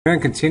We're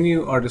going to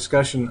continue our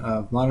discussion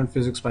of modern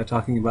physics by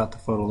talking about the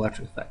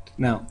photoelectric effect.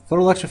 Now,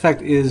 photoelectric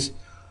effect is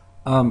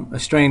a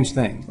strange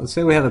thing. Let's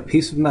say we have a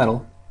piece of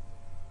metal.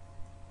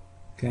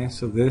 Okay,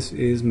 so this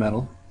is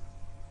metal.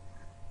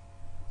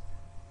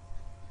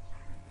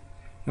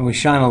 And we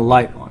shine a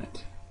light on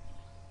it.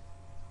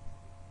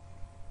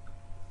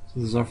 So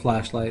this is our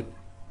flashlight.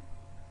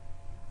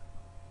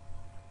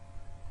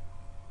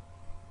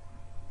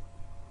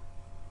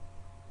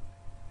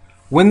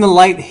 When the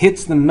light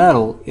hits the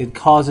metal, it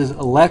causes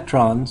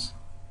electrons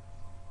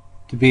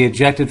to be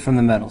ejected from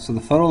the metal. So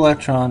the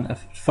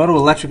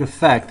photoelectric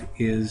effect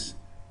is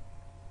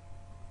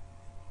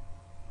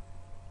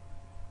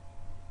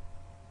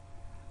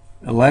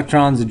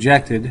electrons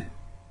ejected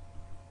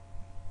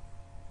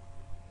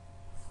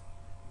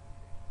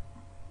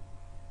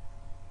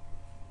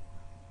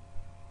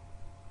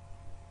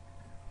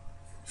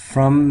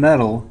from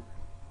metal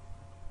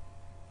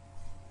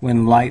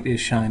when light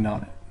is shined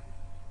on it.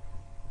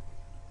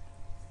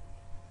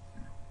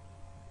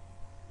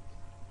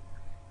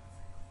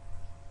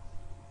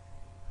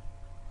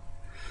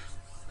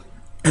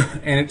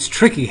 And it's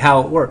tricky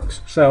how it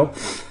works. So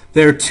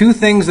there are two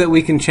things that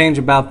we can change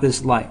about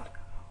this light.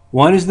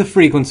 One is the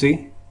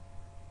frequency,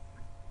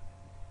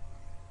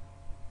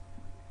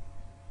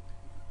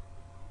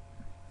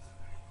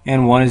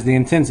 and one is the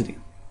intensity.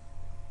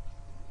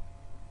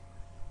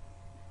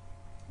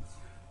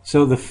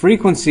 So the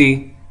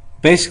frequency,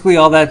 basically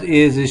all that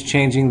is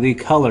changing the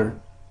color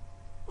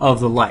of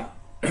the light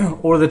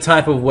or the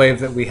type of wave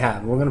that we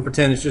have. We're going to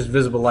pretend it's just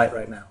visible light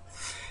right now.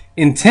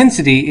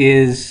 Intensity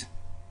is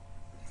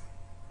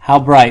how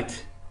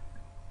bright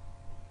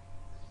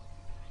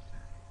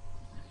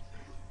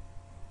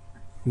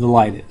the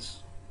light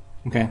is.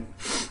 Okay?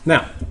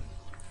 Now,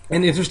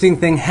 an interesting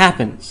thing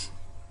happens.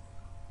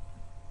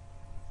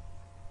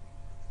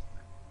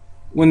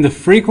 When the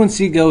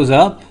frequency goes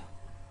up,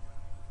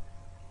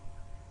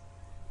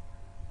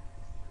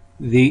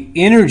 the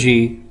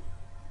energy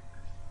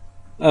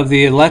of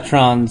the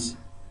electrons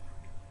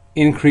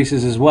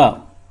increases as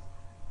well.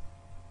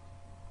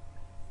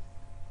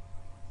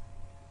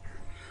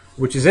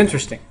 Which is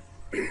interesting.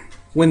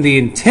 When the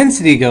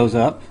intensity goes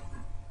up,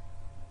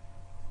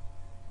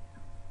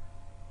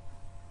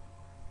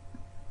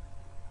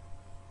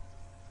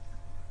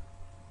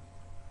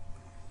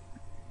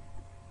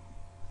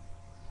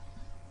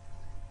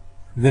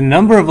 the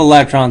number of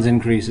electrons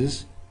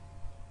increases,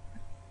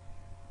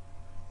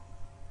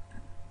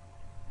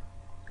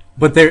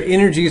 but their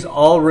energies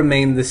all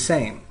remain the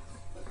same.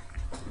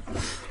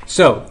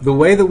 So, the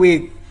way that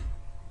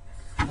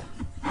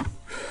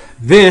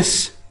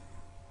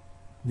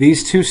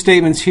these two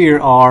statements here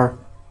are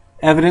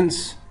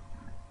evidence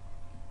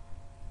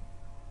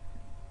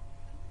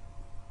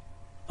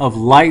of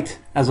light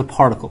as a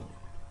particle.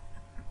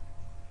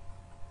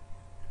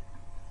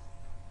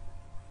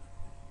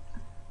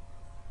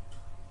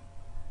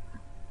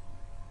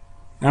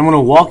 And I'm going to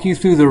walk you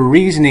through the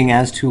reasoning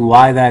as to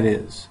why that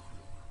is.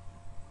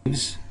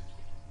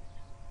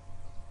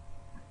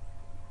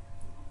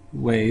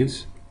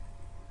 Waves,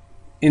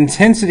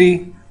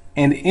 intensity,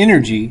 and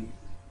energy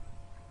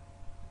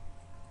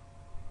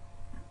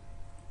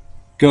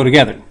go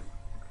together.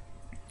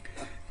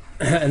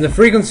 And the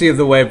frequency of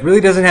the wave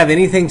really doesn't have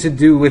anything to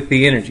do with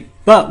the energy.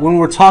 But when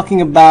we're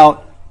talking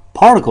about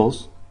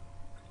particles,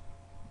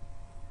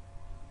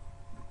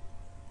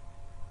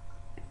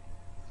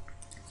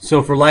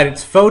 so for light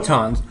it's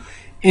photons,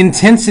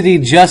 intensity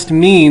just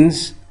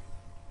means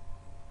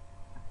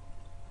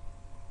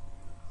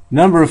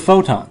number of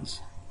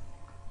photons.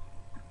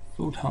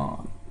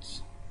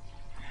 Photons.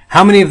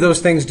 How many of those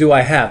things do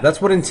I have?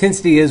 That's what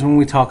intensity is when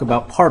we talk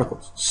about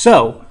particles.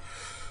 So,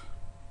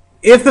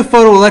 if the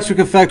photoelectric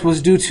effect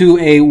was due to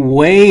a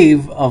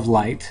wave of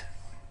light,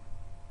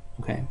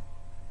 okay,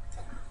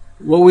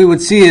 what we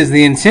would see is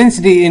the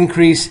intensity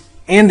increase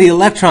and the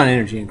electron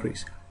energy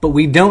increase. But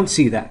we don't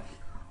see that.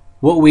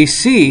 What we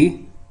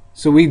see,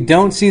 so we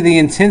don't see the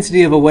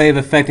intensity of a wave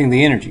affecting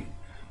the energy.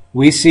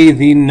 We see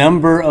the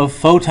number of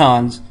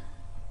photons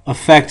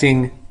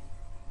affecting,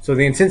 so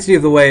the intensity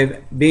of the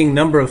wave being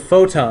number of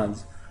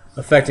photons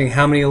affecting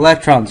how many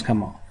electrons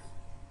come off.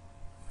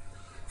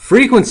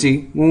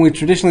 Frequency, when we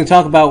traditionally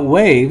talk about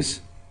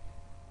waves,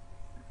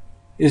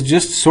 is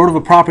just sort of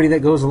a property that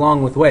goes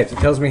along with waves. It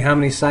tells me how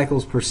many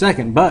cycles per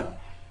second. But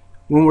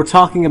when we're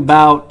talking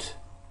about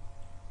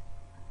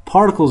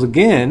particles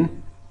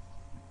again,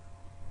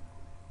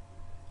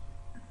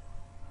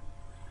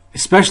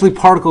 especially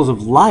particles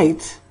of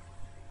light,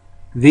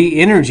 the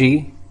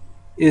energy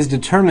is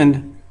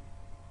determined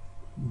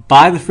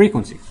by the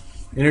frequency.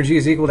 Energy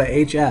is equal to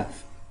HF.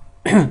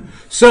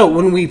 So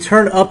when we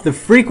turn up the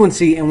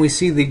frequency and we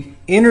see the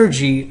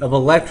energy of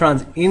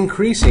electrons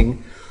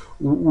increasing,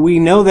 we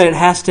know that it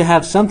has to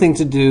have something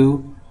to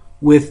do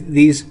with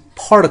these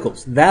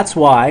particles. That's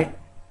why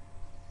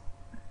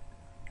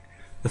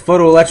the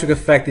photoelectric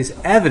effect is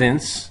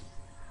evidence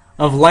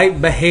of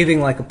light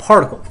behaving like a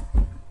particle.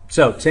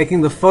 So,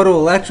 taking the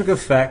photoelectric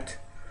effect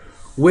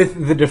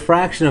with the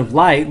diffraction of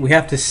light, we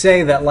have to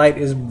say that light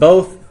is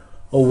both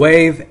a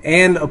wave,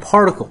 and a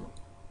particle.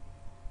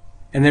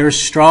 And there is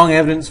strong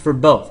evidence for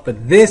both.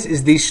 But this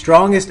is the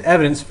strongest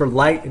evidence for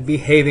light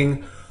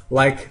behaving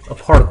like a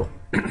particle.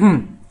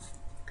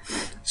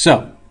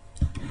 So,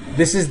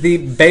 this is the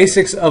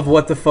basics of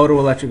what the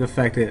photoelectric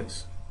effect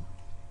is.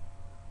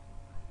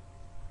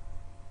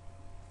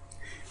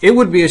 It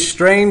would be a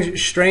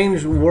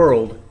strange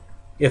world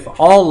if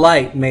all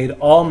light made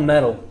all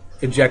metal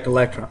eject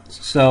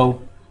electrons.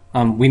 So,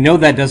 we know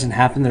that doesn't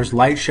happen. There's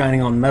light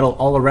shining on metal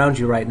all around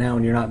you right now,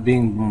 and you're not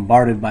being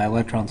bombarded by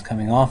electrons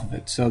coming off of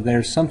it. So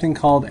there's something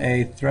called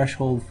a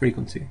threshold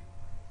frequency.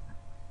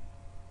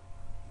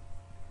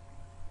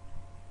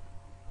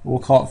 We'll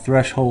call it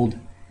threshold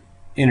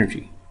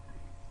energy.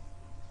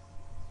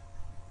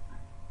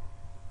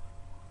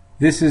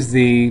 This is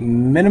the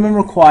minimum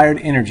required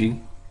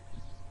energy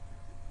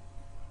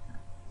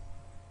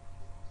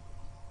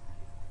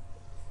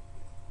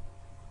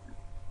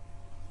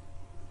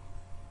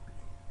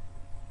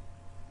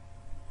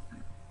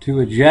to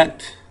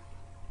eject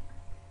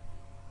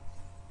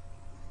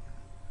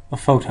a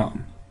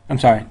photon. I'm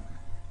sorry.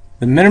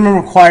 The minimum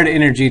required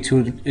energy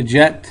to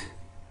eject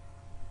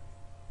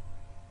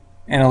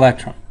an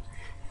electron.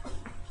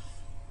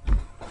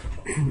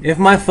 If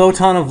my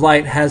photon of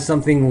light has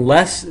something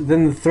less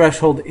than the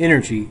threshold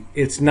energy,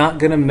 it's not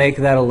going to make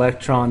that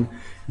electron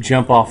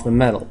jump off the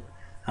metal.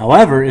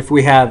 However, if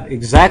we have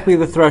exactly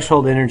the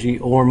threshold energy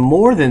or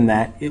more than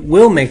that, it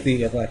will make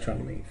the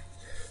electron leave.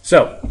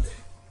 So,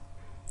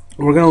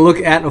 we're going to look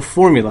at a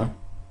formula.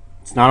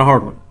 It's not a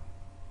hard one.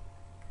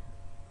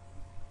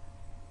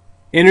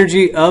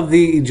 Energy of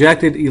the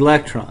ejected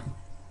electron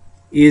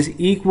is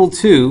equal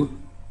to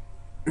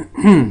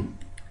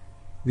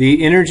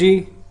the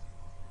energy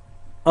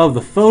of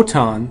the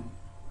photon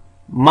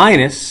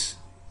minus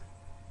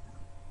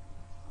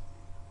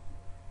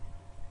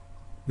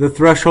the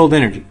threshold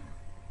energy.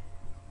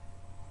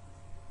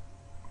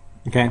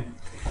 Okay?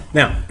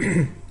 Now,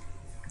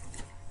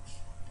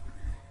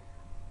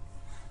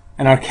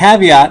 and our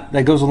caveat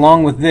that goes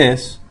along with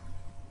this,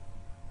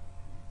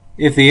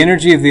 if the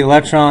energy of the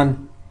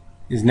electron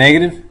is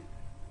negative,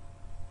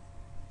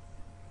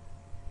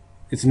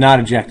 it's not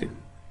ejected.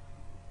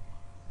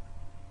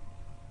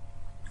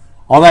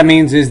 All that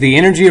means is the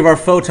energy of our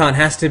photon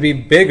has to be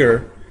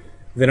bigger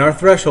than our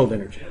threshold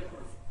energy.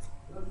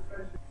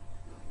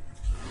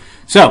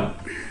 So,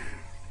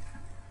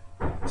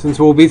 since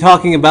we'll be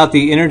talking about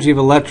the energy of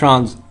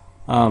electrons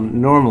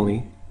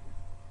normally,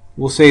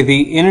 we'll say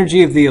the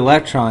energy of the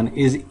electron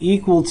is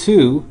equal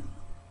to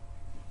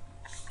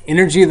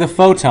energy of the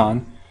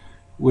photon,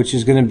 which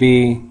is going to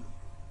be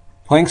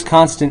Planck's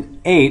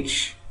constant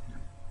h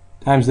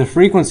times the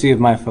frequency of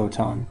my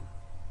photon,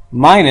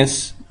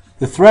 minus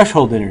the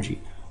threshold energy,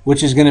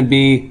 which is going to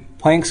be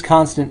Planck's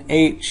constant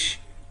h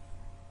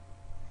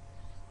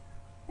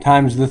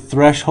times the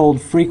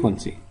threshold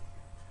frequency.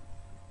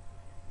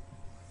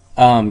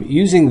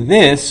 Using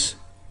this,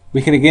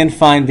 we can again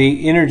find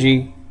the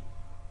energy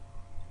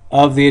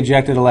of the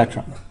ejected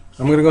electron.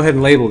 I'm going to go ahead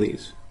and label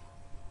these.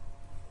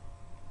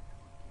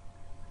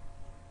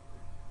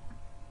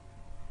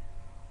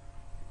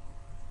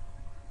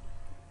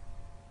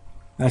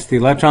 That's the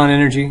electron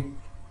energy.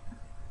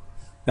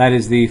 That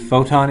is the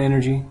photon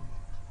energy.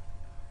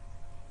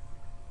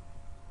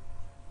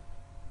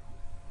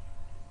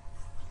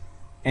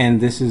 And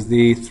this is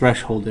the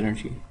threshold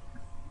energy.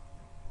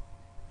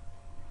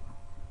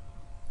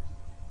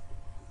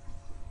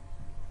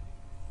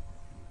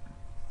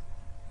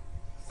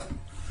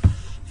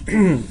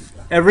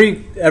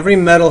 Every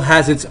metal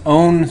has its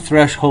own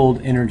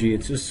threshold energy.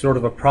 It's just sort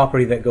of a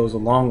property that goes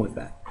along with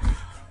that.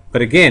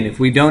 But again, if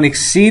we don't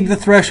exceed the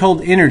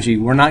threshold energy,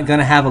 we're not going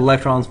to have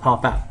electrons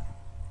pop out.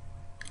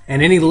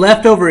 And any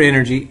leftover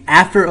energy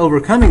after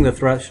overcoming the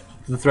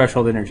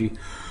threshold energy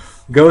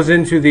goes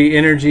into the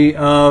energy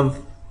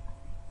of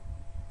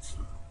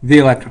the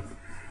electron.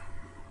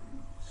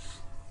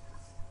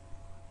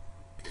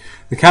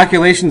 The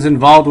calculations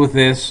involved with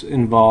this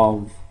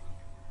involve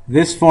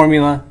this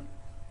formula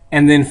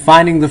and then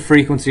finding the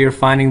frequency or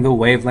finding the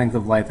wavelength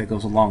of light that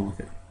goes along with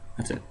it.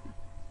 That's it.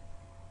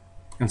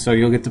 And so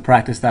you'll get to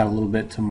practice that a little bit tomorrow.